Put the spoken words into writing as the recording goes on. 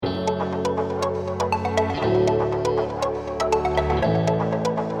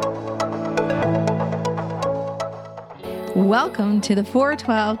Welcome to the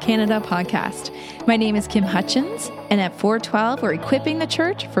 412 Canada podcast. My name is Kim Hutchins, and at 412, we're equipping the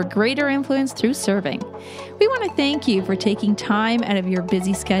church for greater influence through serving. We want to thank you for taking time out of your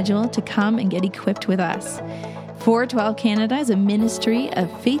busy schedule to come and get equipped with us. 412 Canada is a ministry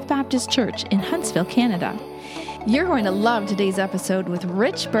of Faith Baptist Church in Huntsville, Canada. You're going to love today's episode with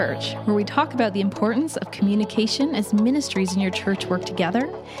Rich Birch, where we talk about the importance of communication as ministries in your church work together,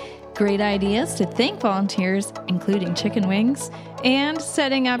 great ideas to thank volunteers, including chicken wings, and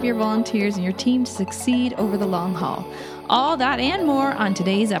setting up your volunteers and your team to succeed over the long haul. All that and more on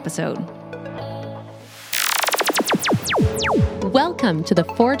today's episode. Welcome to the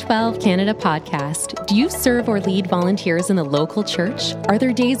 412 Canada podcast. Do you serve or lead volunteers in the local church? Are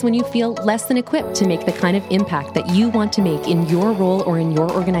there days when you feel less than equipped to make the kind of impact that you want to make in your role or in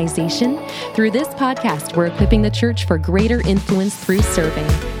your organization? Through this podcast, we're equipping the church for greater influence through serving.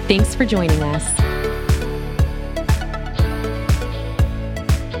 Thanks for joining us.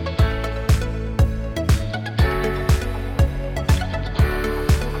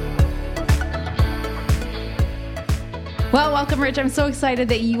 Well, welcome, Rich. I'm so excited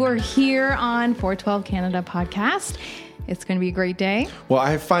that you are here on 412 Canada podcast. It's going to be a great day. Well,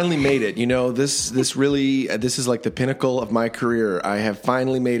 I have finally made it. You know, this is like the pinnacle of my career. I have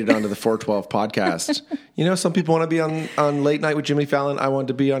finally made it onto the 412 podcast. You know, some people want to be on Late Night with Jimmy Fallon. I want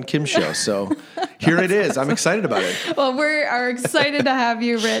to be on Kim's show. So here it is. I'm excited about it. Well, we are excited to have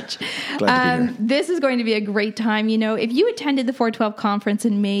you, Rich. Glad to be here. This is going to be a great time. You know, if you attended the 412 conference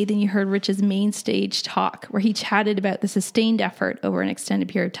in May, then you heard Rich's main stage talk where he chatted about the sustained effort over an extended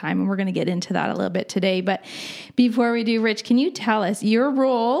period of time. And we're going to get into that a little bit today. But before we do, Rich, can you tell us, your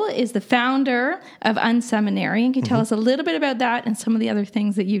role is the founder of Unseminary, and can you tell us a little bit about that and some of the other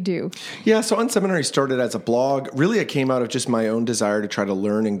things that you do? Yeah, so Unseminary started as a blog. Really, it came out of just my own desire to try to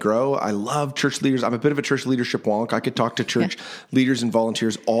learn and grow. I love church leaders. I'm a bit of a church leadership wonk. I could talk to church leaders and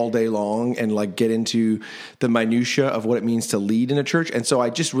volunteers all day long and like get into the minutia of what it means to lead in a church. And so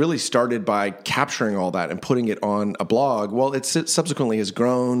I just really started by capturing all that and putting it on a blog. Well, it subsequently has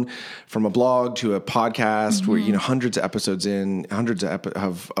grown from a blog to a podcast where, you know, hundreds of episodes in, hundreds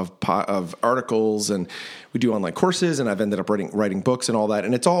of articles, and we do online courses, and I've ended up writing books and all that.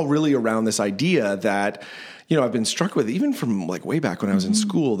 And it's all really around this idea that, you know, I've been struck with, even from like way back when I was in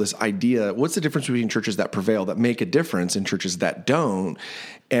school, this idea, what's the difference between churches that prevail, that make a difference, and churches that don't?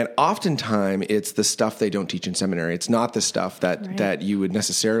 And oftentimes it's the stuff they don't teach in seminary. It's not the stuff that you would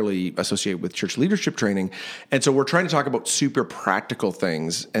necessarily associate with church leadership training. And so we're trying to talk about super practical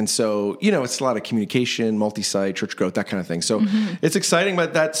things. And so, you know, it's a lot of communication, multi-site, church growth, that kind of thing. So it's exciting,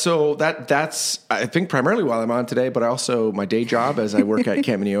 but that's, I think, primarily why I'm on today, but also my day job as I work at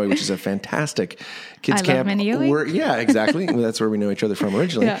Camp Minioi, which is a fantastic kids camp. Yeah, exactly. That's where we know each other from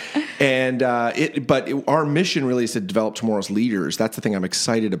originally. Yeah. And our mission really is to develop tomorrow's leaders. That's the thing I'm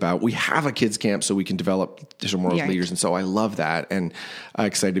excited about. We have a kids camp so we can develop tomorrow's leaders, and so I love that, and I'm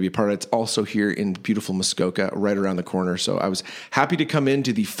excited to be a part of it. It's also here in beautiful Muskoka, right around the corner. So I was happy to come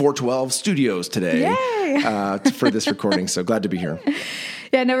into the 412 studios today for this recording. So glad to be here.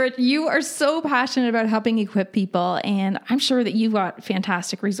 Yeah, no, Rich, you are so passionate about helping equip people, and I'm sure that you've got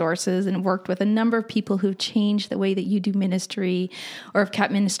fantastic resources and worked with a number of people who've changed the way that you do ministry or have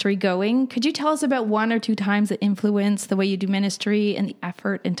kept ministry going. Could you tell us about one or two times that influenced the way you do ministry and the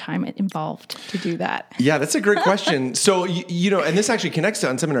effort and time it involved to do that? Yeah, that's a great question. So, you know, and this actually connects to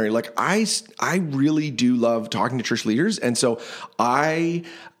Unseminary. Like, I really do love talking to church leaders, and so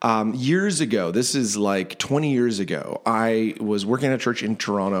years ago, this is like 20 years ago, I was working at a church in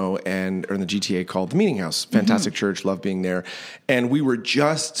Toronto or in the GTA called the Meeting House. Fantastic church, love being there. And we were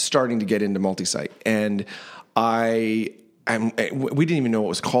just starting to get into multi-site. And we didn't even know what it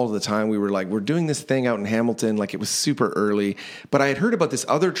was called at the time. We were like, we're doing this thing out in Hamilton. Like, it was super early. But I had heard about this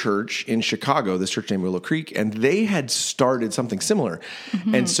other church in Chicago, this church named Willow Creek, and they had started something similar.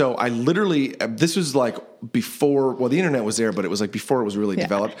 And so I literally, this was like before, well, the internet was there, but it was like before it was really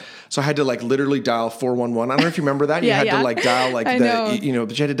developed. So I had to like literally dial 411. I don't know if you remember that. You had to like dial like but you had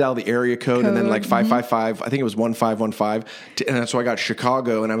to dial the area code and then like 555. I think it was 1515. And so I got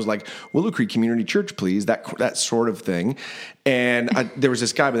Chicago, and I was like, Willow Creek Community Church, please. That sort of thing. And there was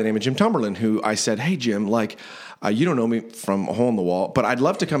this guy by the name of Jim Tumberland who I said, hey, Jim, like, you don't know me from a hole in the wall, but I'd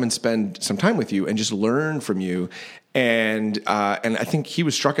love to come and spend some time with you and just learn from you. And I think he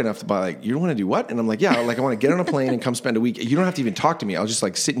was struck enough by like, you want to do what? And I'm like, yeah, like I want to get on a plane and come spend a week. You don't have to even talk to me. I'll just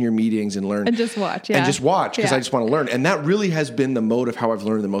like sit in your meetings and learn. And just watch. And just watch because I just want to learn. And that really has been the mode of how I've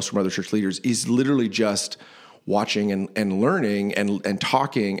learned the most from other church leaders, is literally just watching and learning and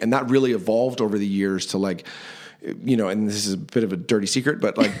talking. And that really evolved over the years to like, and this is a bit of a dirty secret,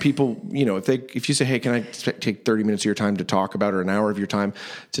 but like people, if you say, hey, can I take 30 minutes of your time to talk about, or an hour of your time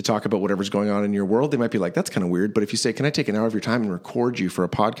to talk about whatever's going on in your world, they might be like, that's kind of weird. But if you say, can I take an hour of your time and record you for a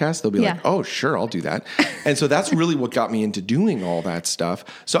podcast? They'll be like, oh, sure, I'll do that. And so that's really what got me into doing all that stuff.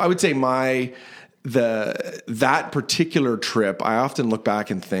 So I would say that particular trip, I often look back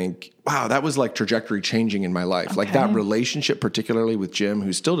and think, wow, that was like trajectory changing in my life. Okay. Like that relationship, particularly with Jim,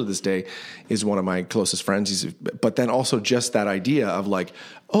 who still to this day is one of my closest friends. But then also just that idea of like,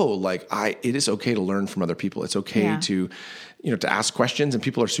 it is okay to learn from other people. It's okay to ask questions, and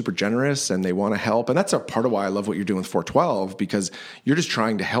people are super generous and they want to help. And that's a part of why I love what you're doing with 412, because you're just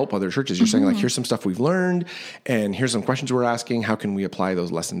trying to help other churches. You're saying like, here's some stuff we've learned and here's some questions we're asking. How can we apply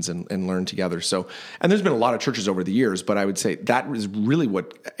those lessons and learn together? So, and there's been a lot of churches over the years, but I would say that was really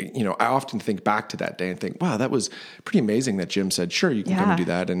what, I often think back to that day and think, wow, that was pretty amazing that Jim said, sure, you can come and do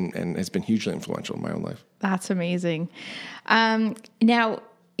that. And it's been hugely influential in my own life. That's amazing. Now,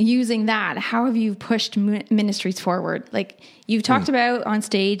 using that, how have you pushed ministries forward? Like you've talked about on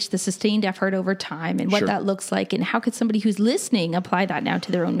stage, the sustained effort over time and what that looks like. And how could somebody who's listening apply that now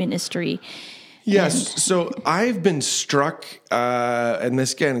to their own ministry? Yes. So I've been struck, and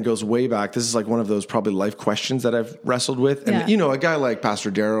this again goes way back. This is like one of those probably life questions that I've wrestled with. And, a guy like Pastor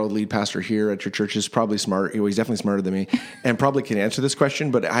Darrell, lead pastor here at your church, is probably smart. He's definitely smarter than me and probably can answer this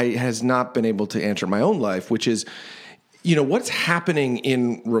question, but I has not been able to answer my own life, which is, what's happening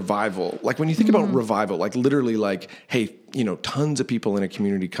in revival? Like when you think about revival, like literally like, hey, tons of people in a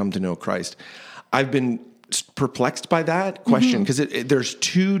community come to know Christ. I've been perplexed by that question because there's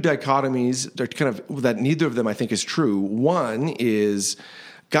two dichotomies that neither of them I think is true. One is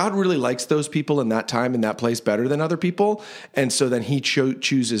God really likes those people in that time in that place better than other people. And so then he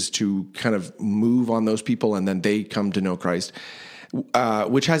chooses to kind of move on those people and then they come to know Christ.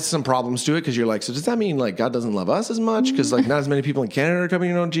 Which has some problems to it because you're like, so does that mean like God doesn't love us as much? Because like not as many people in Canada are coming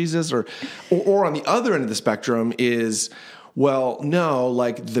to know Jesus, or on the other end of the spectrum is, well, no,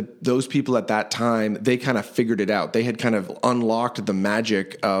 like those people at that time, they kind of figured it out. They had kind of unlocked the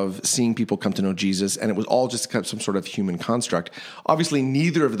magic of seeing people come to know Jesus, and it was all just kind of some sort of human construct. Obviously,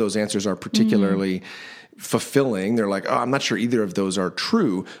 neither of those answers are particularly fulfilling. They're like, oh, I'm not sure either of those are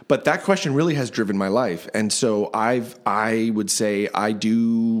true, but that question really has driven my life. And so I would say I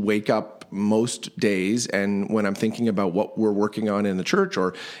do wake up most days, and when I'm thinking about what we're working on in the church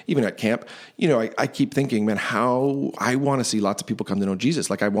or even at camp, I keep thinking, man, how I want to see lots of people come to know Jesus.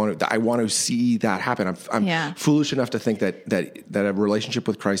 Like I want to see that happen. I'm foolish enough to think that a relationship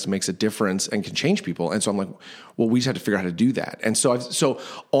with Christ makes a difference and can change people. And so I'm like, well, we just have to figure out how to do that. And so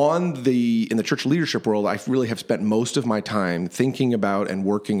in the church leadership world, I really have spent most of my time thinking about and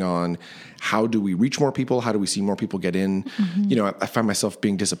working on how do we reach more people? How do we see more people get in? I find myself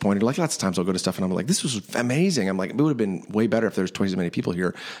being disappointed. Like lots of times I'll go to stuff and I'm like, this was amazing. I'm like, it would have been way better if there was twice as many people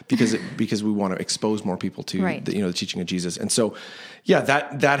here because we want to expose more people to the teaching of Jesus. And so,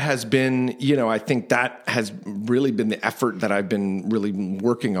 that has been, I think that has really been the effort that I've been really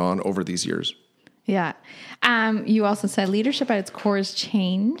working on over these years. Yeah. You also said leadership at its core is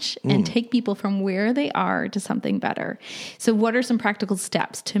change and take people from where they are to something better. So what are some practical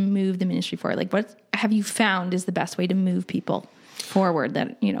steps to move the ministry forward? Like what have you found is the best way to move people forward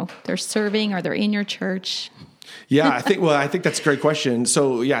that, they're serving or they're in your church? Yeah, I think that's a great question.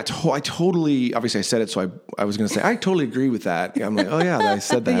 So I totally, obviously I said it, so I was going to say, I totally agree with that. I'm like, oh yeah, I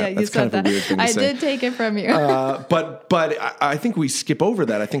said that. That's kind of a weird thing to say. I did take it from you. But I think we skip over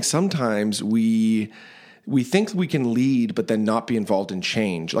that. I think sometimes we think we can lead, but then not be involved in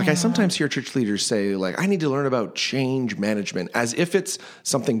change. Like I sometimes hear church leaders say like, I need to learn about change management as if it's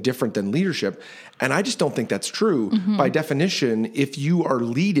something different than leadership. And I just don't think that's true. By definition, if you are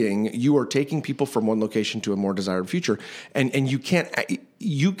leading, you are taking people from one location to a more desired future. And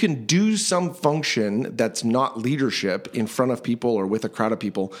you can do some function that's not leadership in front of people or with a crowd of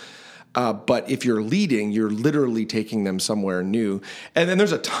people. But if you're leading, you're literally taking them somewhere new. And then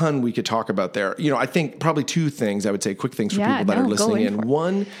there's a ton we could talk about there. I think probably two things, I would say quick things for people that are listening in.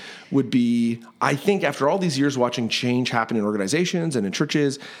 One would be, I think after all these years watching change happen in organizations and in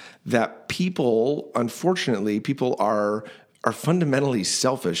churches, that people are fundamentally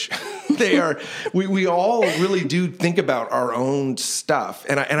selfish. They are, we all really do think about our own stuff.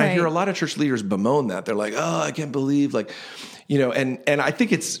 And I hear a lot of church leaders bemoan that. They're like, oh, I can't believe and I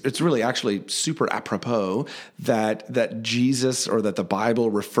think it's really actually super apropos that Jesus or that the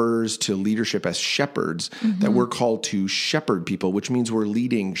Bible refers to leadership as shepherds, that we're called to shepherd people, which means we're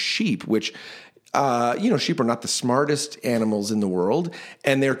leading sheep, which sheep are not the smartest animals in the world,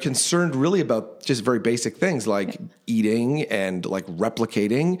 and they're concerned really about just very basic things like eating and like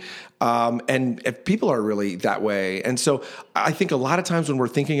replicating. And if people are really that way. And so I think a lot of times when we're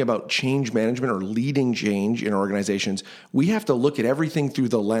thinking about change management or leading change in organizations, we have to look at everything through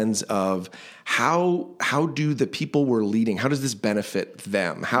the lens of how do the people we're leading, how does this benefit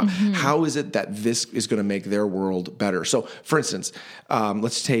them? How is it that this is going to make their world better? So for instance,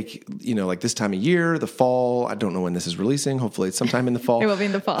 let's take, like this time of year, the fall. I don't know when this is releasing. Hopefully it's sometime in the fall. It will be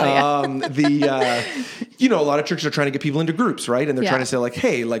in the fall. Yeah. A lot of churches are trying to get people into groups, right? And they're trying to say like,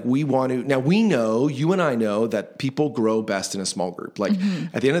 hey, like we want to, now we know, you and I know that people grow best in a small group. Like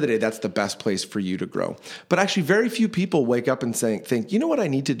at the end of the day, that's the best place for you to grow. But actually very few people wake up and think, you know what I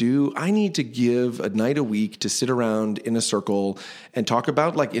need to do? I need to give a night a week to sit around in a circle and talk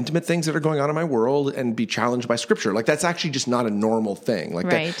about like intimate things that are going on in my world and be challenged by scripture. Like that's actually just not a normal thing. Like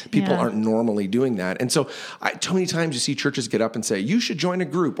that people aren't normally doing that. And so so many times you see churches get up and say, you should join a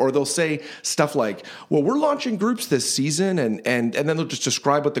group, or they'll say stuff like, well, we're launching groups this season. And then they'll just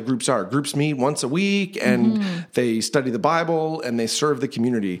describe what the groups are. Groups meet once a week and they study the Bible and they serve the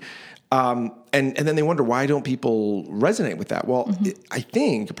community. And then they wonder, why don't people resonate with that? Well, I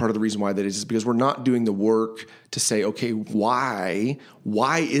think part of the reason why that is because we're not doing the work to say, okay, why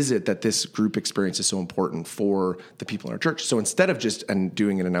is it that this group experience is so important for the people in our church? So instead of just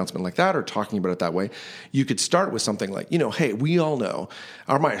doing an announcement like that or talking about it that way, you could start with something like, hey, we all know,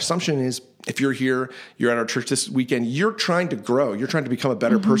 my assumption is if you're here, you're at our church this weekend, you're trying to grow. You're trying to become a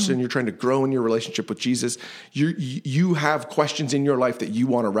better person. You're trying to grow in your relationship with Jesus. You have questions in your life that you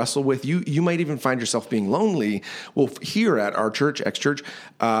want to wrestle with. You might even find yourself being lonely. Well, here at our church, X Church,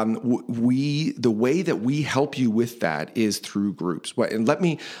 the way that we help you with that is through groups. And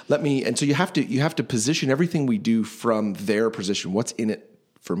and so you have to position everything we do from their position. What's in it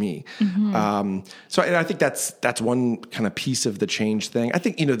for me? And I think that's one kind of piece of the change thing. I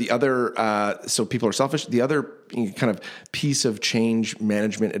think, the other, so people are selfish. The other kind of piece of change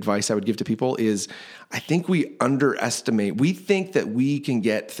management advice I would give to people is I think we think that we can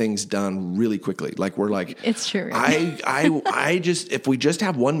get things done really quickly. Like we're like, it's true. if we just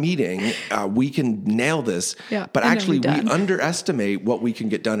have one meeting, we can nail this. Yeah, but actually we underestimate what we can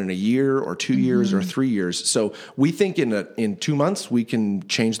get done in a year or 2 years or 3 years. So we think in 2 months we can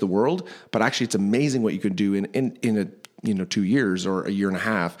change the world, but actually it's amazing what you can do in 2 years or a year and a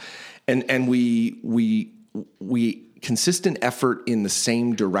half. And we consistent effort in the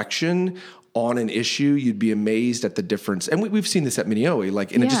same direction on an issue, you'd be amazed at the difference. And we've seen this at Minneoe,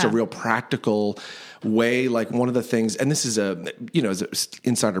 like in just a real practical way. Like one of the things, and this is is an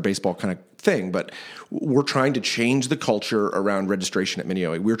insider baseball kind of thing, but we're trying to change the culture around registration at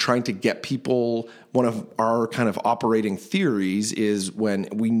Minneoe. We're trying to get people, one of our kind of operating theories is when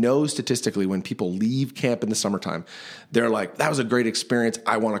we know statistically when people leave camp in the summertime, they're like, that was a great experience.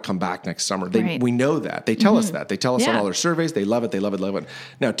 I want to come back next summer. We know that. They tell us that. They tell us on all their surveys. They love it. They love it. Love it.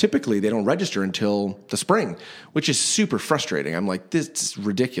 Now, typically they don't register until the spring, which is super frustrating. I'm like, this is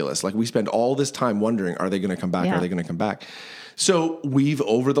ridiculous. Like we spend all this time wondering, are they going to come back? Are they going to come back? So we've,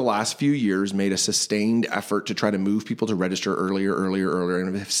 over the last few years, made a sustained effort to try to move people to register earlier,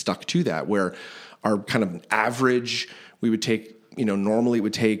 and have stuck to that, where our kind of average, we would take, normally it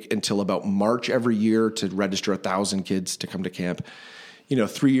would take until about March every year to register 1,000 kids to come to camp.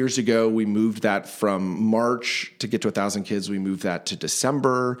 3 years ago, we moved that from March to get to 1,000 kids. We moved that to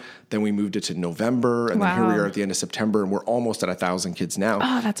December. Then we moved it to November. And then here we are at the end of September, and we're almost at 1,000 kids now.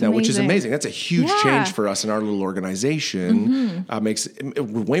 Oh, that's amazing. Which is amazing. That's a huge change for us in our little organization. Makes it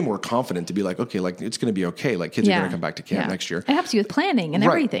way more confident to be like, okay, like it's going to be okay. Like kids are going to come back to camp next year. It helps you with planning and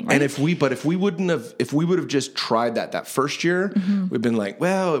everything, right? And if we would have just tried that first year, we've been like,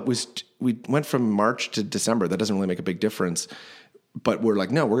 well, we went from March to December. That doesn't really make a big difference. But we're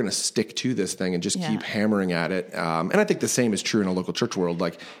like, no, we're going to stick to this thing and just keep hammering at it. And I think the same is true in a local church world.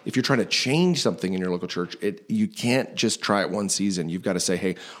 Like if you're trying to change something in your local church, you can't just try it one season. You've got to say,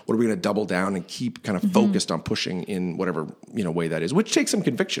 hey, what are we going to double down and keep kind of focused on pushing in whatever way that is, which takes some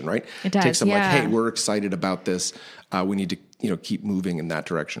conviction, right? It does. Takes some like, hey, we're excited about this. We need to keep moving in that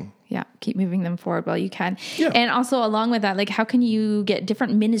direction. Yeah, keep moving them forward while you can. Yeah. And also along with that, like how can you get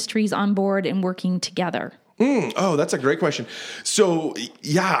different ministries on board and working together? Oh, that's a great question. So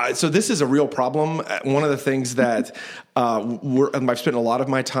this is a real problem. One of the things that I've spent a lot of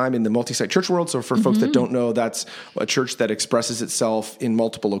my time in the multi-site church world. So for folks that don't know, that's a church that expresses itself in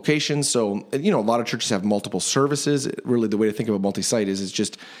multiple locations. So, a lot of churches have multiple services. Really, the way to think of a multi-site is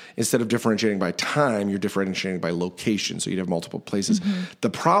just instead of differentiating by time, you're differentiating by location. So you'd have multiple places. The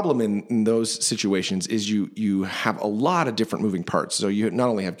problem in those situations is you have a lot of different moving parts. So you not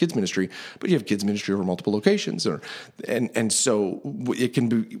only have kids ministry, but you have kids ministry over multiple locations, and so it can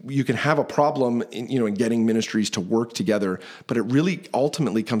be, you can have a problem in getting ministries to work together. But it really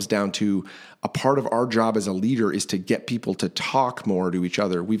ultimately comes down to a part of our job as a leader is to get people to talk more to each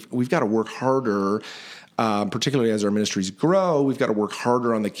other. We've got to work harder. Particularly as our ministries grow, we've got to work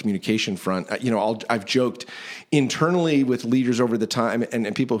harder on the communication front. I've joked internally with leaders over the time,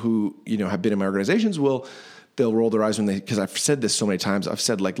 and people who have been in my organizations they'll roll their eyes because I've said this so many times. I've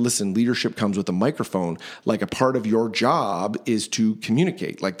said, listen, leadership comes with a microphone. A part of your job is to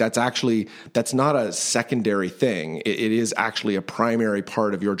communicate. That's not a secondary thing. It is actually a primary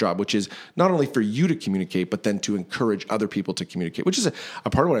part of your job, which is not only for you to communicate, but then to encourage other people to communicate, which is a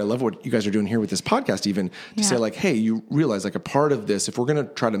part of what I love what you guys are doing here with this podcast, even to say hey, you realize a part of this, if we're going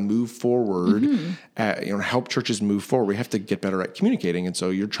to try to move forward, help churches move forward, we have to get better at communicating. And so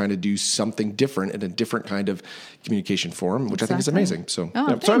you're trying to do something different in a different kind of communication forum, which I think is amazing. So,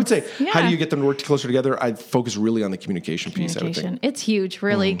 so I would say, how do you get them to work closer together? I focus really on the communication piece. I would think it's huge.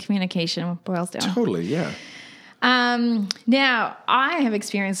 Really, communication boils down. Totally, yeah. Now, I have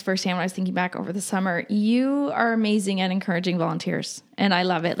experienced firsthand when I was thinking back over the summer, you are amazing at encouraging volunteers. And I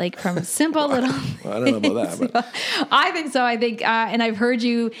love it. From simple little well, I don't know about that. But. I think so. And I've heard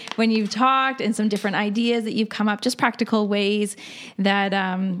you when you've talked and some different ideas that you've come up, just practical ways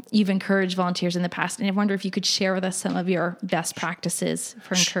that you've encouraged volunteers in the past. And I wonder if you could share with us some of your best practices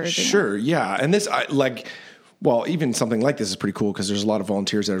for encouraging Sure, yeah. And this, well, even something like this is pretty cool because there's a lot of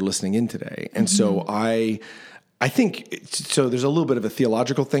volunteers that are listening in today. And so I think, so there's a little bit of a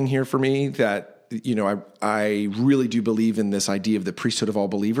theological thing here for me that, I really do believe in this idea of the priesthood of all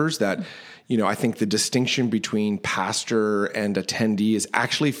believers that, I think the distinction between pastor and attendee is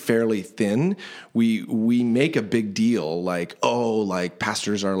actually fairly thin. We make a big deal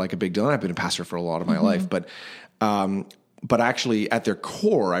pastors are a big deal. And I've been a pastor for a lot of my life, but actually at their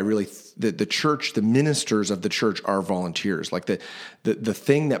core, the church, the ministers of the church are volunteers. The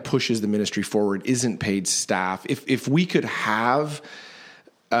thing that pushes the ministry forward isn't paid staff. If we could have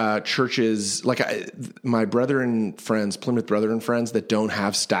churches my Brethren friends, Plymouth Brethren friends that don't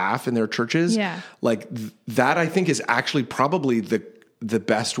have staff in their churches, that I think is actually probably the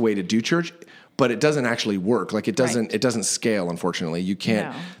best way to do church. But it doesn't actually work. It doesn't scale, unfortunately. You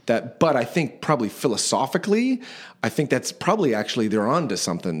can't but I think probably philosophically, I think that's probably actually they're onto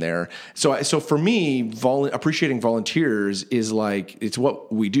something there. So for me, appreciating volunteers is it's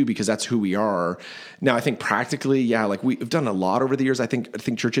what we do because that's who we are. Now, I think practically, we've done a lot over the years. I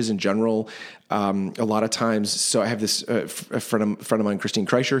think churches in general, a lot of times. So I have this a friend of mine, Christine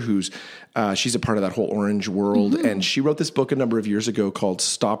Kreischer, who's she's a part of that whole Orange world, and she wrote this book a number of years ago called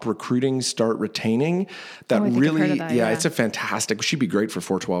 "Stop Recruiting, Start Retaining." That it's a fantastic. She'd be great for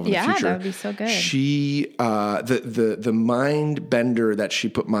 412 in the future. Yeah, that would be so good. She the mind bender that she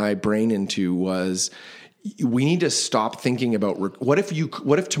put my brain into was, we need to stop thinking about what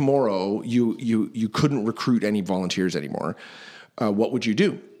if tomorrow you couldn't recruit any volunteers anymore? What would you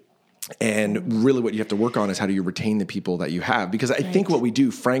do? And really what you have to work on is how do you retain the people that you have? Because I think what we do,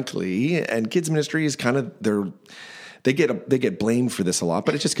 frankly, and kids ministry is kind of they get blamed for this a lot,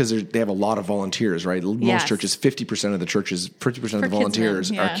 but it's just because they have a lot of volunteers, right? Most churches, 50% of the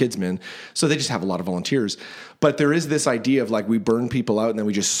volunteers are kidsmen. So they just have a lot of volunteers. But there is this idea of we burn people out and then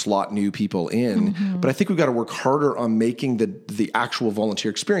we just slot new people in. But I think we've got to work harder on making the actual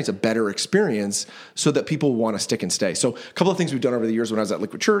volunteer experience a better experience so that people want to stick and stay. So a couple of things we've done over the years when I was at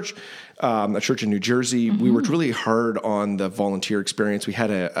Liquid Church, a church in New Jersey, we worked really hard on the volunteer experience. We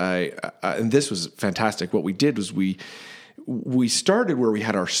had and this was fantastic. What we did was we started where we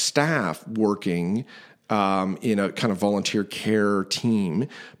had our staff working in a kind of volunteer care team.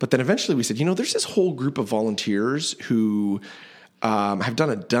 But then eventually we said, there's this whole group of volunteers who have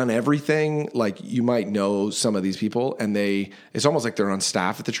done everything. You might know some of these people, and it's almost like they're on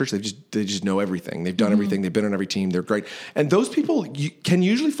staff at the church. They just know everything. They've done everything. They've been on every team. They're great. And those people can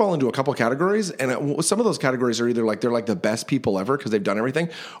usually fall into a couple of categories. And some of those categories are either they're the best people ever because they've done everything,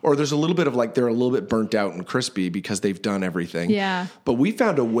 or there's a little bit of they're a little bit burnt out and crispy because they've done everything. Yeah. But we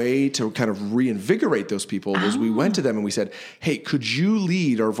found a way to kind of reinvigorate those people was we went to them and we said, hey, could you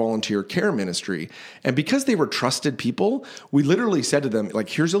lead our volunteer care ministry? And because they were trusted people, we literally literally said to them, like,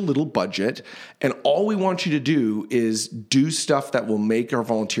 here's a little budget, and all we want you to do is do stuff that will make our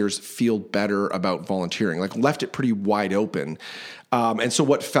volunteers feel better about volunteering. Like, left it pretty wide open. And so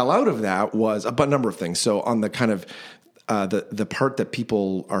what fell out of that was a number of things. So on the kind of the part that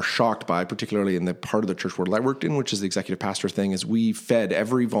people are shocked by, particularly in the part of the church world I worked in, which is the executive pastor thing, is we fed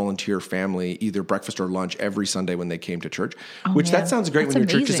every volunteer family either breakfast or lunch every Sunday when they came to church. That sounds great. That's when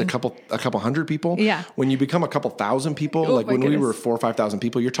your church is a couple hundred people. Yeah. When you become a couple thousand people, like when we were 4,000 or 5,000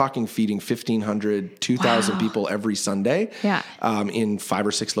 people, you're talking feeding 1,500, 2,000 people every Sunday. Yeah. In 5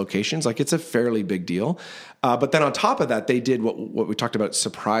 or 6 locations. Like, it's a fairly big deal. But then on top of that, they did what we talked about,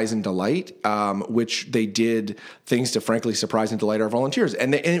 surprise and delight, which they did things to frankly surprise and delight our volunteers.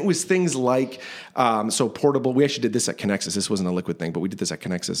 And it was things like, so portable, we actually did this at Connexus. This wasn't a Liquid thing, but we did this at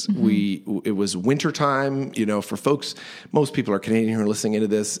Connexus. It was wintertime, for folks, most people are Canadian who are listening into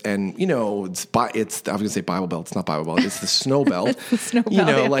this, and, I was going to say Bible Belt. It's not Bible Belt. It's the Snow Belt. It's the Snow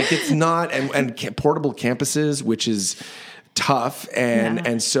Belt, like it's not, and portable campuses, which is tough.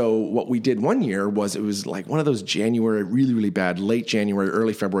 And so what we did one year was, it was like one of those January, really, really bad, late January,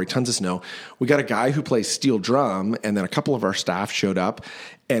 early February, tons of snow. We got a guy who plays steel drum, and then a couple of our staff showed up,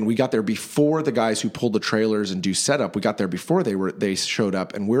 and we got there before the guys who pulled the trailers and do setup. We got there before they showed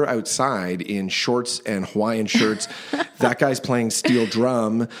up, and we're outside in shorts and Hawaiian shirts. That guy's playing steel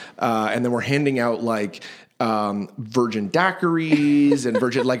drum. And then we're handing out like, virgin daiquiris and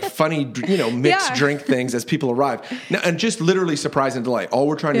virgin, like funny, mixed drink things as people arrive. Now, and just literally surprise and delight. All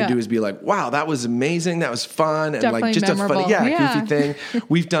we're trying to do is be like, wow, that was amazing. That was fun. And definitely like just memorable. a funny, goofy thing.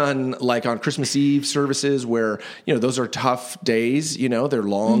 We've done like on Christmas Eve services where, those are tough days, they're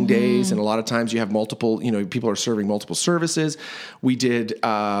long days. And a lot of times you have multiple, people are serving multiple services. We did,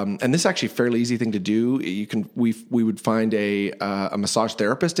 and this is actually a fairly easy thing to do. We would find a massage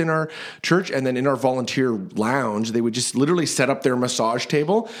therapist in our church, and then in our volunteer lounge, they would just literally set up their massage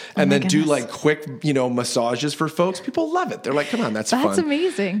table and then do like quick, massages for folks. People love it. They're like, come on, that's fun. That's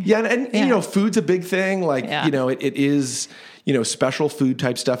amazing. Yeah. And food's a big thing. Like, it is, special food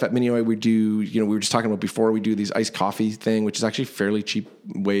type stuff at Minneoy. We do, we were just talking about before, we do these iced coffee thing, which is actually a fairly cheap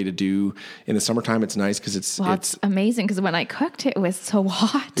way to do in the summertime. It's nice because it's amazing, because when I cooked it was so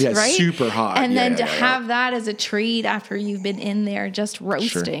hot, right? Super hot. And then to have that as a treat after you've been in there just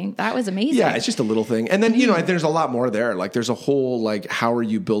roasting, that was amazing. Yeah, it's just a little thing. And then, there's a lot more there. Like there's a whole, like, how are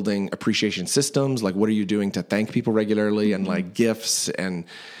you building appreciation systems? Like, what are you doing to thank people regularly, and like gifts and,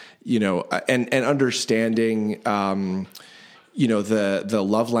 and understanding, the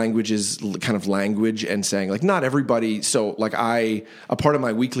love languages kind of language, and saying like, not everybody. So like a part of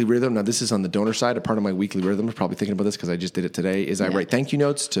my weekly rhythm, now this is on the donor side, a part of my weekly rhythm, I'm probably thinking about this because I just did it today, is I write thank you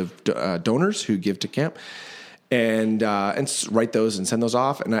notes to donors who give to camp, and write those and send those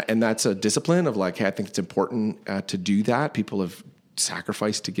off. And that's a discipline of like, hey, I think it's important to do that. People have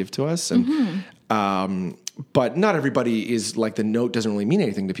sacrificed to give to us. And, but not everybody is like, the note doesn't really mean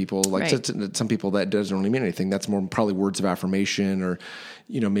anything to people. Like some people that doesn't really mean anything. That's more probably words of affirmation, or,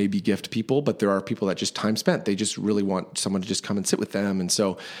 maybe gift people, but there are people that just time spent. They just really want someone to just come and sit with them. And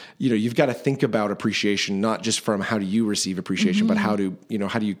so, you've got to think about appreciation, not just from how do you receive appreciation, but how do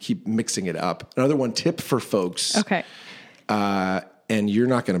you keep mixing it up? Another one tip for folks. Okay. And you're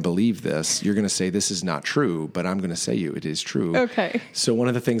not going to believe this. You're going to say, this is not true, but I'm going to say it is true. Okay. So one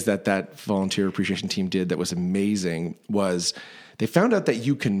of the things that volunteer appreciation team did that was amazing was they found out that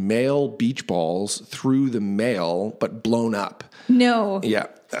you can mail beach balls through the mail, but blown up. No. Yeah.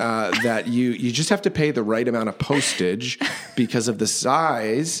 That you just have to pay the right amount of postage because of the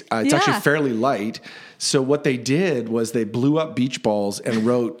size. It's actually fairly light. So what they did was they blew up beach balls and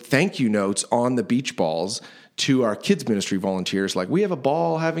wrote thank you notes on the beach balls to our kids ministry volunteers. Like, we have a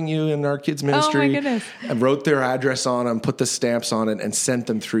ball having you in our kids ministry. Oh my goodness. And wrote their address on them, put the stamps on it, and sent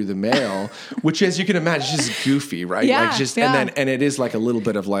them through the mail, which, as you can imagine, is just goofy, right? Yeah, and it is like a little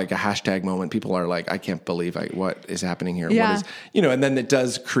bit of like a hashtag moment. People are like, I can't believe what is happening here. Yeah. What is, and then it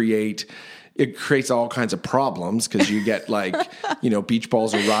does creates all kinds of problems, because you get like, beach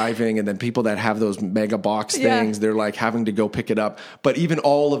balls arriving, and then people that have those mega box things, they're like having to go pick it up. But even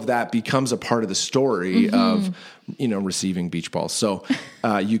all of that becomes a part of the story of, receiving beach balls. So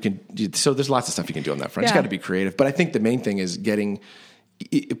so there's lots of stuff you can do on that front. You got to be creative. But I think the main thing is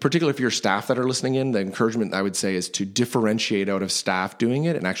particularly if you're staff that are listening in, the encouragement I would say is to differentiate out of staff doing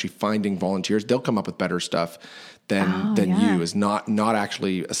it and actually finding volunteers. They'll come up with better stuff than you, is not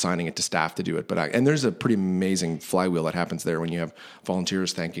actually assigning it to staff to do it. But and there's a pretty amazing flywheel that happens there when you have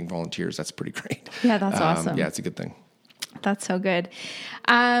volunteers thanking volunteers. That's pretty great. Yeah, that's awesome. Yeah, it's a good thing. That's so good.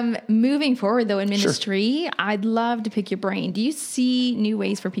 Moving forward though in ministry, I'd love to pick your brain. Do you see new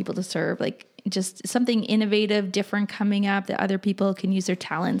ways for people to serve, like just something innovative, different coming up that other people can use their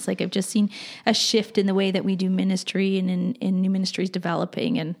talents? Like I've just seen a shift in the way that we do ministry and in new ministries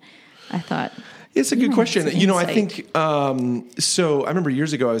developing. And I thought... It's a good question. I think, so I remember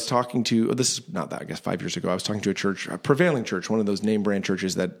years ago I was talking to, this is not that, I guess 5 years ago, I was talking to a church, a Prevailing Church, one of those name brand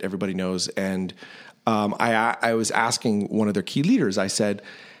churches that everybody knows. And I was asking one of their key leaders, I said,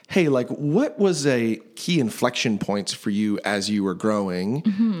 hey, like what was a key inflection points for you as you were growing?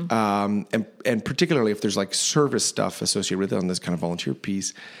 And particularly if there's like service stuff associated with it on this kind of volunteer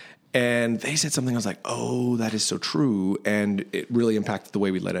piece. And they said something, I was like, oh, that is so true. And it really impacted the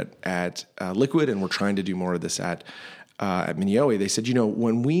way we led it at Liquid, and we're trying to do more of this at Minneowi. They said,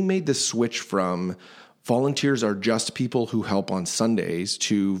 when we made the switch from volunteers are just people who help on Sundays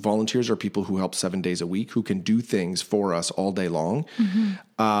to volunteers are people who help 7 days a week, who can do things for us all day long,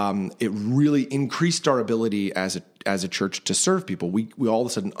 it really increased our ability as a church to serve people. We all of a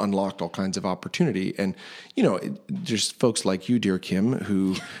sudden unlocked all kinds of opportunity. And, there's folks like you, dear Kim,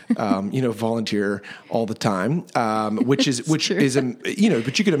 who, volunteer all the time, which is, but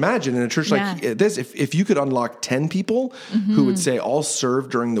you could imagine in a church like this, if you could unlock 10 people who would say, I'll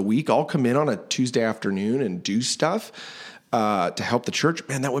serve during the week, I'll come in on a Tuesday afternoon and do stuff, to help the church,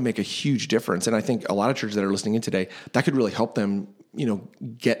 man, that would make a huge difference. And I think a lot of churches that are listening in today, that could really help them,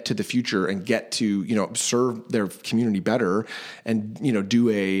 get to the future and get to, serve their community better and,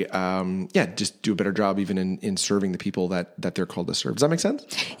 just do a better job even in serving the people that they're called to serve. Does that make sense?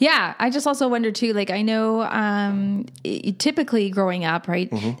 Yeah. I just also wonder too, like I know, typically growing up,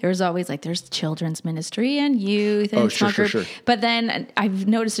 right, there's always like, there's children's ministry and youth and small group. Sure. But then I've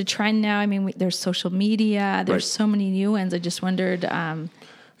noticed a trend now. I mean, there's social media, there's so many new ones. I just wondered,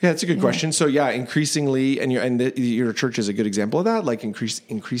 yeah, that's a good question. So increasingly, and your church is a good example of that. Like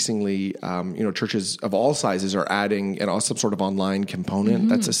increasingly, churches of all sizes are adding some sort of online component.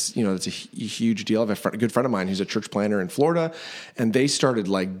 That's a huge deal. I have a good friend of mine who's a church planner in Florida, and they started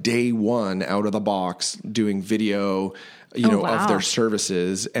like day one out of the box doing video, of their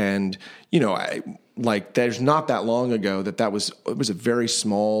services. And, there's not that long ago it was a very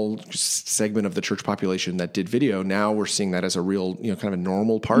small segment of the church population that did video. Now we're seeing that as a real, kind of a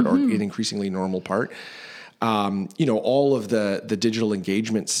normal part or an increasingly normal part. All of the digital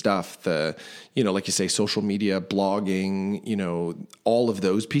engagement stuff, like you say, social media, blogging, all of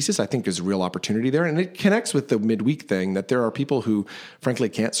those pieces, I think is a real opportunity there. And it connects with the midweek thing that there are people who frankly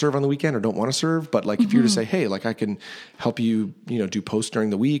can't serve on the weekend or don't want to serve. But like, if you were to say, hey, like I can help you, do posts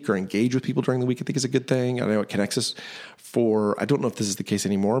during the week or engage with people during the week, I think is a good thing. I know it connects us I don't know if this is the case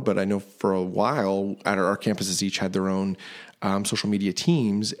anymore, but I know for a while at our campuses each had their own social media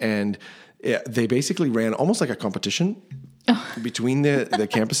teams, and they basically ran almost like a competition between the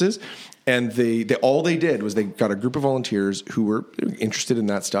campuses. And all they did was they got a group of volunteers who were interested in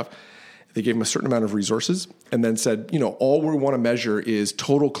that stuff. They gave them a certain amount of resources and then said, all we want to measure is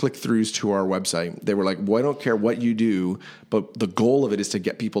total click-throughs to our website. They were like, well, I don't care what you do, but the goal of it is to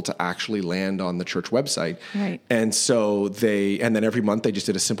get people to actually land on the church website. Right. And so and then every month they just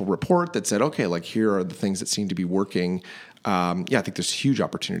did a simple report that said, okay, like here are the things that seem to be working. I think there's huge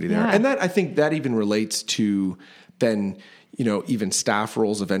opportunity there. Yeah. And I think that even relates to then, even staff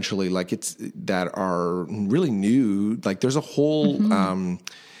roles eventually, like that are really new. Like there's a whole,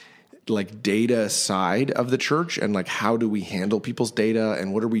 like data side of the church and like, how do we handle people's data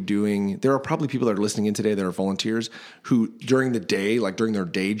and what are we doing? There are probably people that are listening in today that are volunteers who during the day, like during their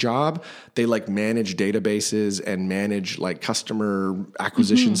day job, they like manage databases and manage like customer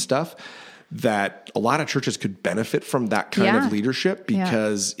acquisition stuff. That a lot of churches could benefit from that kind of leadership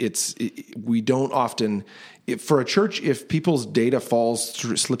because we don't often, for a church, if people's data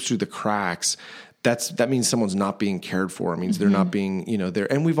slips through the cracks, that means someone's not being cared for. It means they're not being,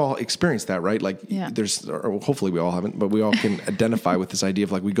 there. And we've all experienced that, right? Like or hopefully we all haven't, but we all can identify with this idea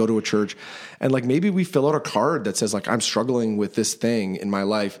of like, we go to a church and like, maybe we fill out a card that says like, I'm struggling with this thing in my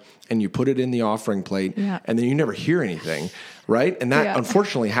life. And you put it in the offering plate and then you never hear anything. Right. And that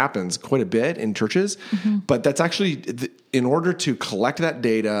unfortunately happens quite a bit in churches, but that's actually in order to collect that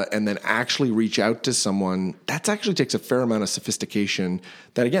data and then actually reach out to someone, that actually takes a fair amount of sophistication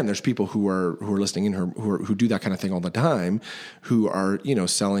that again, there's people who are listening in who do that kind of thing all the time, who are,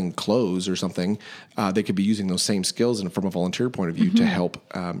 selling clothes or something. They could be using those same skills and from a volunteer point of view to help,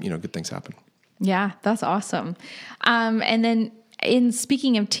 good things happen. Yeah, that's awesome. And then in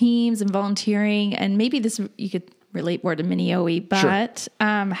speaking of teams and volunteering, and maybe this, you could relate more to Minneowi, but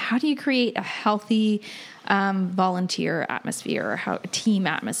how do you create a healthy volunteer atmosphere or a team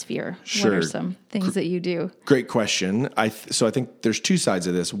atmosphere? Sure. What are some things that you do? Great question. So I think there's two sides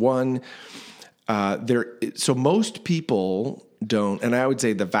of this. One, so most people and I would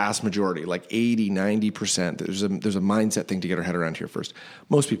say the vast majority, like 80, 90%, there's a mindset thing to get our head around here first.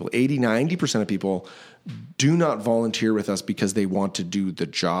 Most people, 80, 90% of people do not volunteer with us because they want to do the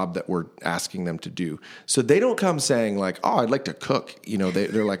job that we're asking them to do. So they don't come saying like, oh, I'd like to cook.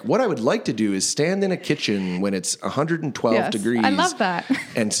 They're like, what I would like to do is stand in a kitchen when it's 112 degrees. I love that.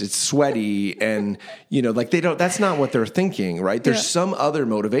 And it's sweaty and, that's not what they're thinking, right? There's some other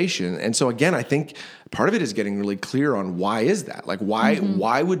motivation. And so again, I think part of it is getting really clear on why is that? Like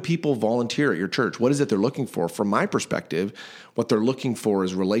why would people volunteer at your church? What is it they're looking for? From my perspective, what they're looking for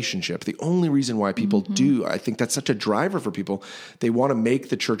is relationship. The only reason why people do, I think that's such a driver for people. They want to make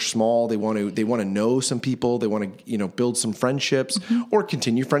the church small. They want to know some people. They want to, build some friendships or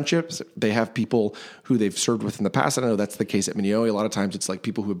continue friendships. They have people who they've served with in the past. I know that's the case at Minneoe. A lot of times it's like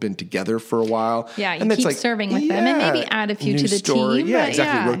people who have been together for a while. Yeah, you keep serving with them and maybe add a few to the team. Yeah,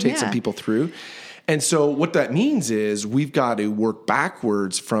 exactly. Rotate some people through. And so what that means is we've got to work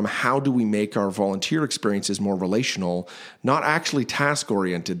backwards from how do we make our volunteer experiences more relational, not actually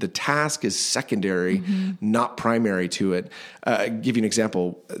task-oriented. The task is secondary, not primary to it. Give you an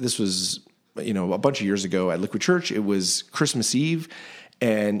example. This was, a bunch of years ago at Liquid Church. It was Christmas Eve.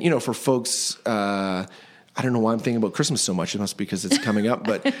 And, for folks... I don't know why I'm thinking about Christmas so much. It must be because it's coming up,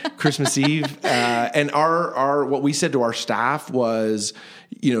 but Christmas Eve. And our what we said to our staff was,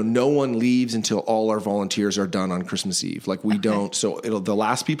 no one leaves until all our volunteers are done on Christmas Eve. Like we don't. So the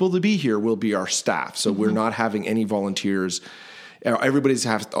last people to be here will be our staff. So we're not having any volunteers. All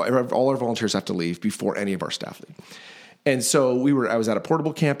our volunteers have to leave before any of our staff leave. And so I was at a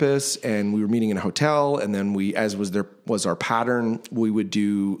portable campus and we were meeting in a hotel. And then as was our pattern, we would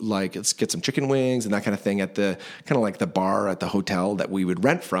do like, let's get some chicken wings and that kind of thing at the kind of like the bar at the hotel that we would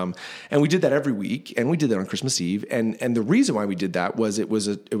rent from. And we did that every week. And we did that on Christmas Eve. And the reason why we did that was it was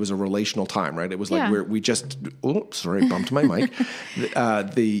a relational time, right? It was like bumped my mic.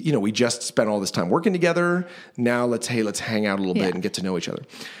 We just spent all this time working together. Now let's hang out a little bit and get to know each other.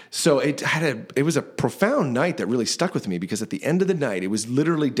 So it was a profound night that really stuck with me because at the end of the night, it was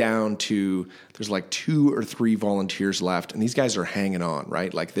literally down to there's like 2 or 3 volunteers left, and these guys are hanging on,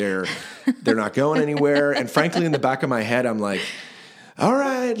 right? Like they're not going anywhere. And frankly, in the back of my head, I'm like, all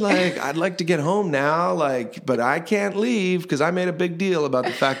right, like I'd like to get home now, but I can't leave because I made a big deal about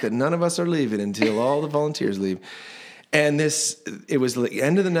the fact that none of us are leaving until all the volunteers leave. And it was the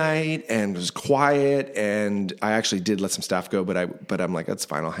end of the night and it was quiet. And I actually did let some staff go, but I'm like, that's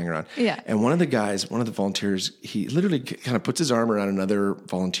fine. I'll hang around. Yeah. And one of the volunteers, he literally kind of puts his arm around another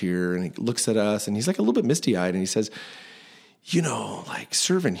volunteer and he looks at us and he's like a little bit misty eyed. And he says, like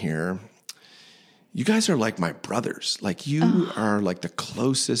serving here, you guys are like my brothers. Like you are like the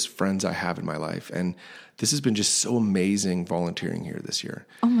closest friends I have in my life. And this has been just so amazing volunteering here this year.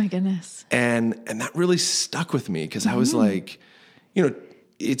 Oh my goodness. And that really stuck with me because I was like,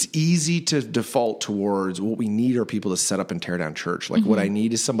 it's easy to default towards what we need are people to set up and tear down church. Like what I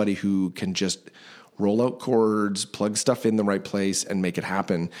need is somebody who can just roll out cords, plug stuff in the right place and make it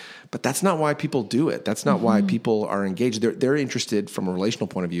happen. But that's not why people do it. That's not why people are engaged. They're interested from a relational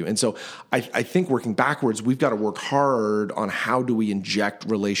point of view. And so I think working backwards, we've got to work hard on how do we inject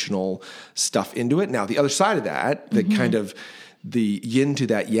relational stuff into it. Now, the other side of that, the kind of the yin to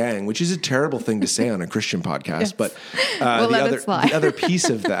that yang, which is a terrible thing to say on a Christian podcast, but the other piece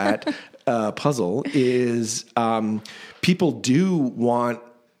of that puzzle is people do want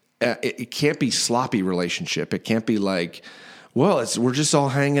it can't be sloppy relationship. It can't be like, well, we're just all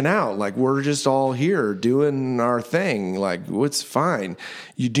hanging out. Like we're just all here doing our thing. Like it's fine.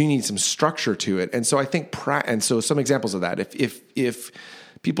 You do need some structure to it. And so I think, and so some examples of that, if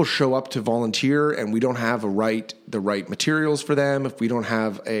people show up to volunteer and we don't have the right materials for them, if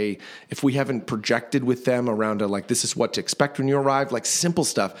we haven't projected with them around this is what to expect when you arrive, like simple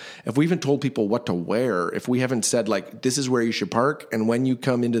stuff. If we haven't told people what to wear, if we haven't said like, this is where you should park. And when you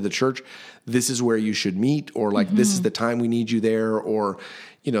come into the church, this is where you should meet, or like, this is the time we need you there. Or,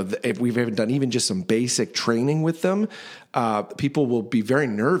 if we haven't done even just some basic training with them, people will be very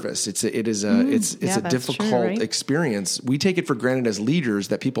nervous. It's a difficult experience. We take it for granted as leaders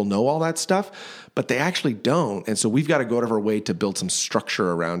that people know all that stuff, but they actually don't. And so we've got to go out of our way to build some structure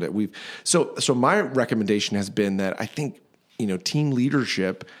around it. So my recommendation has been that I think, team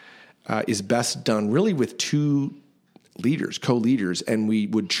leadership is best done really with 2 leaders, co-leaders, and we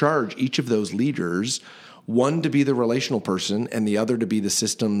would charge each of those leaders one to be the relational person and the other to be the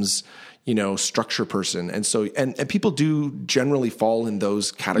systems, structure person. And so, and people do generally fall in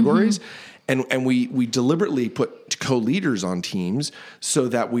those categories. And we deliberately put co-leaders on teams so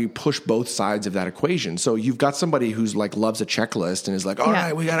that we push both sides of that equation. So you've got somebody who's like loves a checklist and is like, all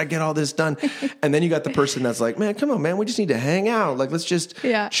right, we got to get all this done. And then you got the person that's like, man, come on, man, we just need to hang out. Like, let's just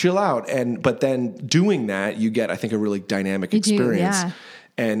chill out. But then doing that, you get, I think, a really dynamic experience.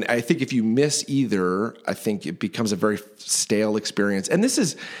 And I think if you miss either, I think it becomes a very stale experience. And this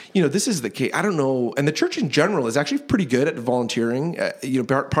is the case. I don't know. And the church in general is actually pretty good at volunteering,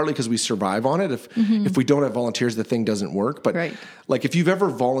 partly because we survive on it. If we don't have volunteers, the thing doesn't work. But like if you've ever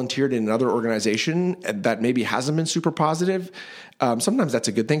volunteered in another organization that maybe hasn't been super positive, sometimes that's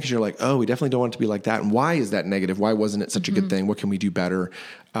a good thing because you're like, oh, we definitely don't want it to be like that. And why is that negative? Why wasn't it such a good thing? What can we do better?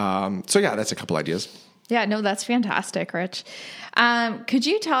 That's a couple ideas. Yeah, no, that's fantastic, Rich. Could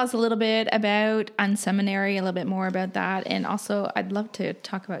you tell us a little bit about Unseminary, a little bit more about that? And also, I'd love to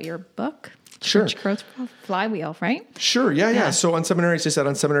talk about your book. Sure. Church Growth Flywheel, right? Sure. Yeah. So Unseminary is just at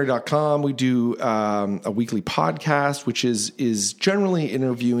unseminary.com. We do a weekly podcast, which is generally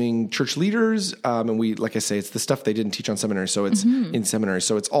interviewing church leaders. And we, like I say, it's the stuff they didn't teach on seminary. So it's in seminary.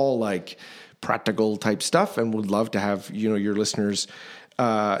 So it's all like practical type stuff. And would love to have, your listeners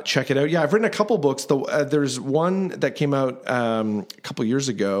check it out. Yeah, I've written a couple books. There's one that came out a couple years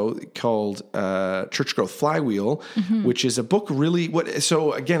ago called Church Growth Flywheel, which is a book really.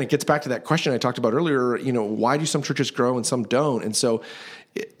 So again, it gets back to that question I talked about earlier. Why do some churches grow and some don't? And so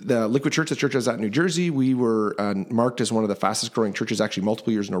the Liquid Church, the church I was at in New Jersey, we were marked as one of the fastest growing churches actually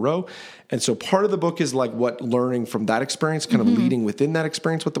multiple years in a row. And so part of the book is like what learning from that experience, kind of leading within that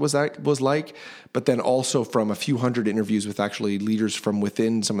experience, what that was like, but then also from a few hundred interviews with actually leaders from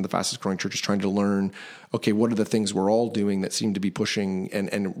within some of the fastest growing churches trying to learn, okay, what are the things we're all doing that seem to be pushing?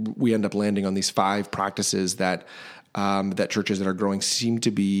 And we end up landing on these 5 practices that that churches that are growing seem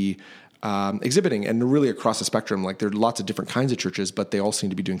to be exhibiting, and really across the spectrum. Like there are lots of different kinds of churches, but they all seem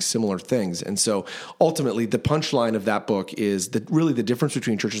to be doing similar things. And so ultimately the punchline of that book is that really the difference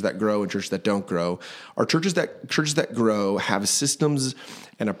between churches that grow and churches that don't grow are churches that grow have systems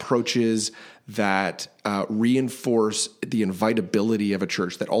and approaches that reinforce the invitability of a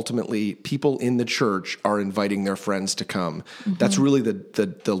church, that ultimately people in the church are inviting their friends to come. That's really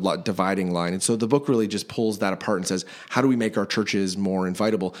the dividing line. And so the book really just pulls that apart and says, how do we make our churches more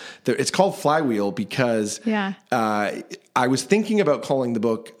invitable? It's called Flywheel because I was thinking about calling the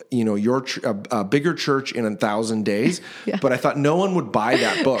book, a bigger church in 1,000 days, but I thought no one would buy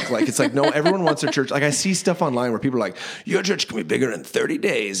that book. Like, it's like, no, everyone wants their church. Like I see stuff online where people are like, your church can be bigger in 30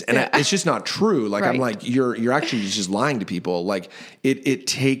 days. And it's just not true. Like, I'm like, you're actually just lying to people. Like it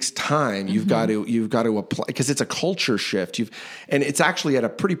takes time. You've got to apply, because it's a culture shift. And it's actually at a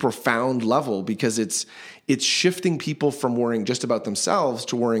pretty profound level, because it's shifting people from worrying just about themselves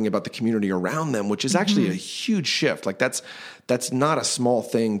to worrying about the community around them, which is actually a huge shift. Like that's not a small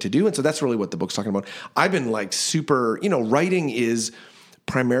thing to do. And so that's really what the book's talking about. I've been like super, writing is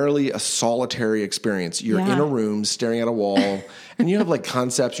primarily a solitary experience. You're in a room staring at a wall and you have like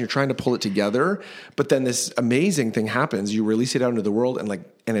concepts and you're trying to pull it together. But then this amazing thing happens. You release it out into the world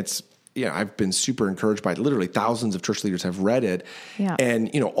and it's, I've been super encouraged by it. Literally thousands of church leaders have read it. Yeah. And,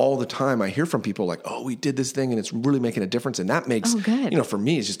 all the time I hear from people like, oh, we did this thing and it's really making a difference. And that makes, for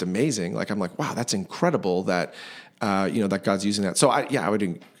me, it's just amazing. Like, I'm like, wow, that's incredible that, that God's using that. So I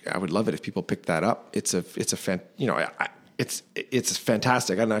would love it if people pick that up. It's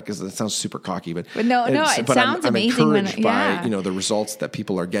fantastic. I don't know, because it sounds super cocky, but it sounds amazing. I'm encouraged by the results that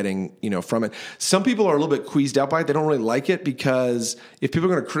people are getting from it. Some people are a little bit queased out by it. They don't really like it, because if people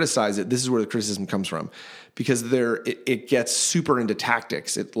are going to criticize it, this is where the criticism comes from. Because it gets super into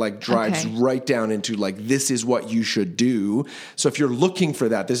tactics. It like drives right down into like, this is what you should do. So if you're looking for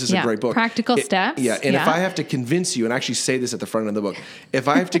that, this is a great book. Practical steps. Yeah. And if I have to convince you, and I actually say this at the front end of the book, if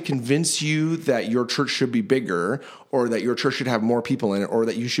I have to convince you that your church should be bigger, or that your church should have more people in it, or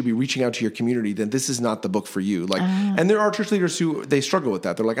that you should be reaching out to your community, then this is not the book for you. Like, and there are church leaders who they struggle with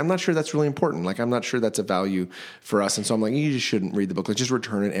that. They're like, I'm not sure that's really important. Like, I'm not sure that's a value for us. And so I'm like, you just shouldn't read the book. Like, just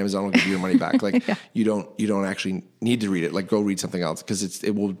return it. Amazon will give you your money back. Like, you don't actually need to read it. Like, go read something else, because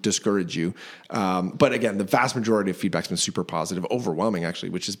it will discourage you. But again, the vast majority of feedback's been super positive, overwhelming actually,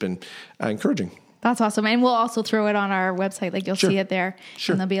 which has been encouraging. That's awesome. And we'll also throw it on our website. Like, you'll see it there.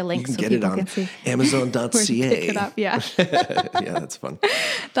 Sure. And there'll be a link so people can see. Amazon.ca. Pick it up. Yeah. Yeah, that's fun.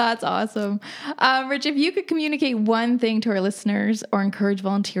 That's awesome. Rich, if you could communicate one thing to our listeners or encourage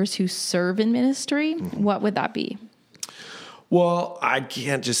volunteers who serve in ministry, what would that be? Well, I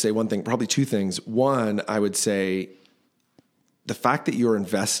can't just say one thing, probably two things. One, I would say, the fact that you're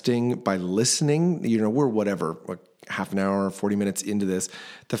investing by listening, we're whatever, half an hour, 40 minutes into this,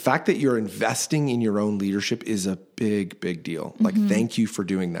 the fact that you're investing in your own leadership is a big, big deal. Like, thank you for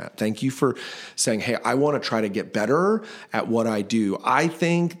doing that. Thank you for saying, hey, I want to try to get better at what I do. I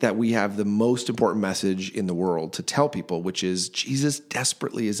think that we have the most important message in the world to tell people, which is Jesus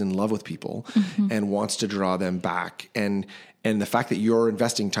desperately is in love with people and wants to draw them back. And the fact that you're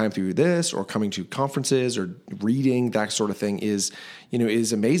investing time through this or coming to conferences or reading, that sort of thing is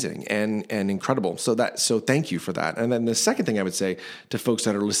amazing and incredible. So thank you for that. And then the second thing I would say to folks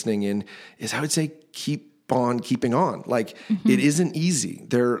that are listening in is I would say keep on keeping on. Like, it isn't easy.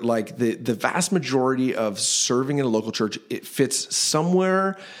 They're like the vast majority of serving in a local church, it fits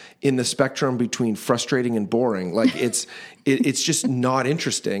somewhere in the spectrum between frustrating and boring. Like, it's just not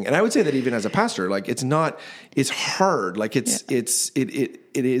interesting. And I would say that even as a pastor, like, it's hard. Like, it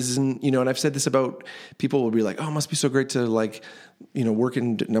isn't, and I've said this about people will be like, oh, it must be so great to work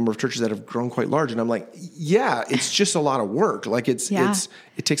in a number of churches that have grown quite large. And I'm like, yeah, it's just a lot of work. Like, it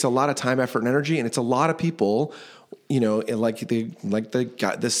takes a lot of time, effort, and energy. And it's a lot of people, like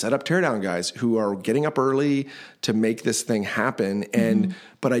the setup teardown guys who are getting up early to make this thing happen. And,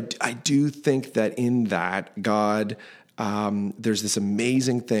 but I do think that in that God, there's this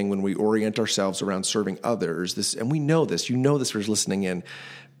amazing thing when we orient ourselves around serving others, and we know this, for listening in,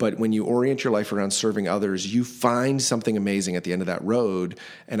 but when you orient your life around serving others, you find something amazing at the end of that road,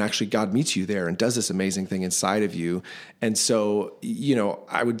 and actually God meets you there and does this amazing thing inside of you. And so,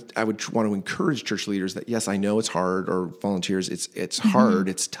 I would want to encourage church leaders that, yes, I know it's hard, or volunteers, it's hard,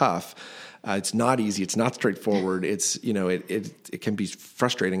 it's tough. It's not easy. It's not straightforward. It's, it can be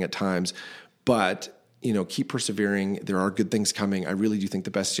frustrating at times, but keep persevering. There are good things coming. I really do think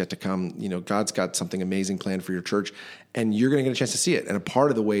the best is yet to come. God's got something amazing planned for your church, and you're going to get a chance to see it. And a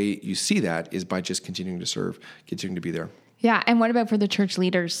part of the way you see that is by just continuing to serve, continuing to be there. Yeah. And what about for the church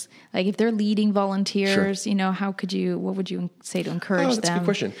leaders? Like, if they're leading volunteers, sure. what would you say to encourage them? That's a good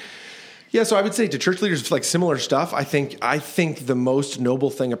question. Yeah, so I would say to church leaders, like, similar stuff. I think the most noble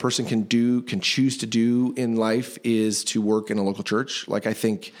thing a person can choose to do in life is to work in a local church. Like, I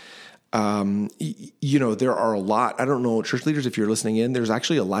think, there are a lot, I don't know, church leaders, if you're listening in, there's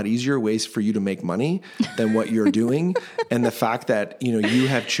actually a lot easier ways for you to make money than what you're doing. And the fact that, you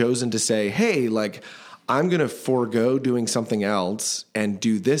have chosen to say, hey, like, I'm going to forego doing something else and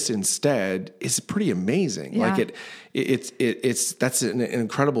do this instead is pretty amazing. Yeah. Like, that's an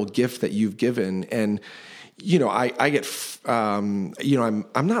incredible gift that you've given. And, I get, I'm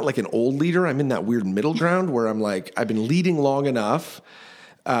not like an old leader. I'm in that weird middle ground where I'm like, I've been leading long enough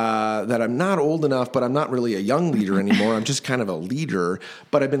that I'm not old enough, but I'm not really a young leader anymore. I'm just kind of a leader,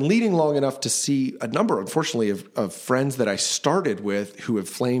 but I've been leading long enough to see a number, unfortunately, of friends that I started with who have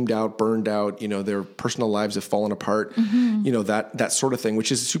flamed out, burned out, their personal lives have fallen apart, that sort of thing,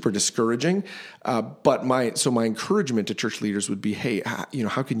 which is super discouraging. But my encouragement to church leaders would be, hey,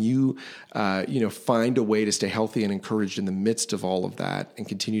 how can you, find a way to stay healthy and encouraged in the midst of all of that and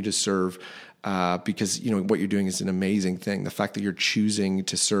continue to serve, because what you're doing is an amazing thing. The fact that you're choosing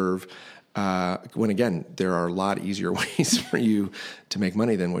to serve, when again, there are a lot easier ways for you to make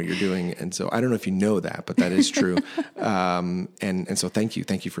money than what you're doing. And so I don't know if you know that, but that is true. And so thank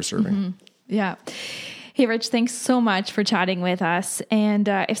you for serving. Mm-hmm. Yeah. Hey, Rich, thanks so much for chatting with us. And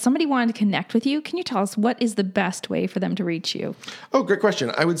if somebody wanted to connect with you, can you tell us what is the best way for them to reach you? Oh, great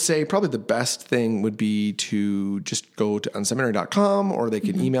question. I would say probably the best thing would be to just go to unseminary.com, or they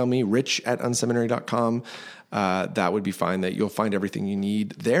can email me, rich@unseminary.com. That would be fine. That you'll find everything you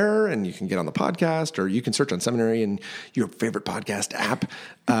need there, and you can get on the podcast, or you can search Unseminary in your favorite podcast app,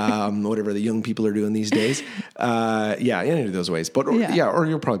 whatever the young people are doing these days. Any of those ways. But or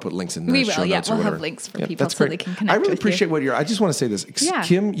you'll probably put links in the show notes or whatever. We'll have links for people so they can connect. I really appreciate I just want to say this. Yeah.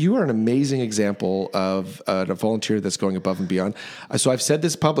 Kim, you are an amazing example of a volunteer that's going above and beyond. So I've said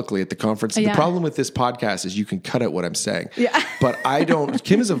this publicly at the conference. The problem with this podcast is you can cut out what I'm saying. Yeah. But I don't.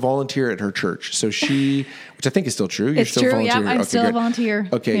 Kim is a volunteer at her church, so she. Which I think is still true. It's still true. Yeah, I'm still a volunteer.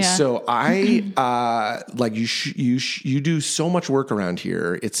 Okay, yeah. So I you do so much work around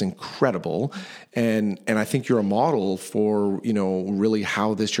here. It's incredible, and I think you're a model for really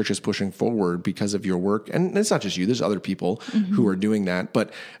how this church is pushing forward because of your work. And it's not just you. There's other people who are doing that,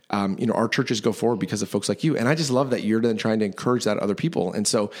 but our churches go forward because of folks like you. And I just love that you're then trying to encourage that other people. And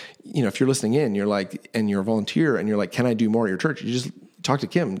so if you're listening in, you're like, and you're a volunteer, and you're like, can I do more at your church? You just talk to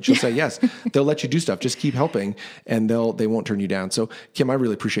Kim. She'll say yes. They'll let you do stuff. Just keep helping, and they won't turn you down. So, Kim, I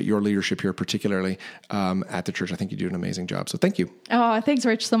really appreciate your leadership here, particularly at the church. I think you do an amazing job. So, thank you. Oh, thanks,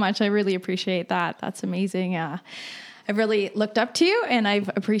 Rich, so much. I really appreciate that. That's amazing. I've really looked up to you, and I've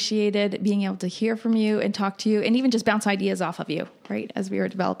appreciated being able to hear from you and talk to you and even just bounce ideas off of you, right, as we were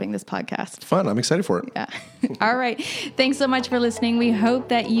developing this podcast. Fun. I'm excited for it. Yeah. All right. Thanks so much for listening. We hope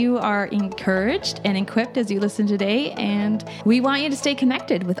that you are encouraged and equipped as you listen today, and we want you to stay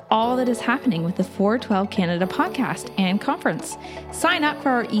connected with all that is happening with the 412 Canada podcast and conference. Sign up for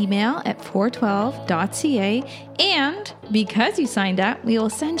our email at 412.ca, and because you signed up, we will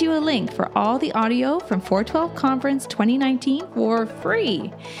send you a link for all the audio from 412 Conference 2019 for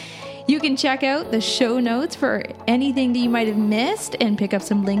free. You can check out the show notes for anything that you might have missed and pick up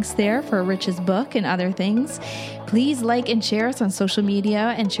some links there for Rich's book and other things. Please like and share us on social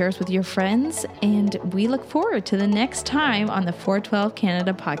media and share us with your friends. And we look forward to the next time on the 412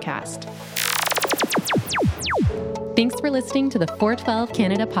 Canada podcast. Thanks for listening to the 412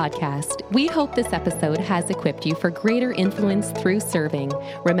 Canada podcast. We hope this episode has equipped you for greater influence through serving.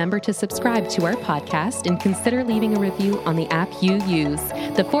 Remember to subscribe to our podcast and consider leaving a review on the app you use.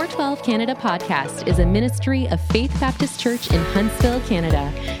 The 412 Canada podcast is a ministry of Faith Baptist Church in Huntsville,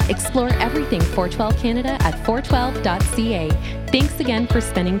 Canada. Explore everything 412 Canada at 412.ca. Thanks again for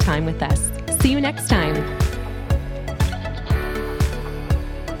spending time with us. See you next time.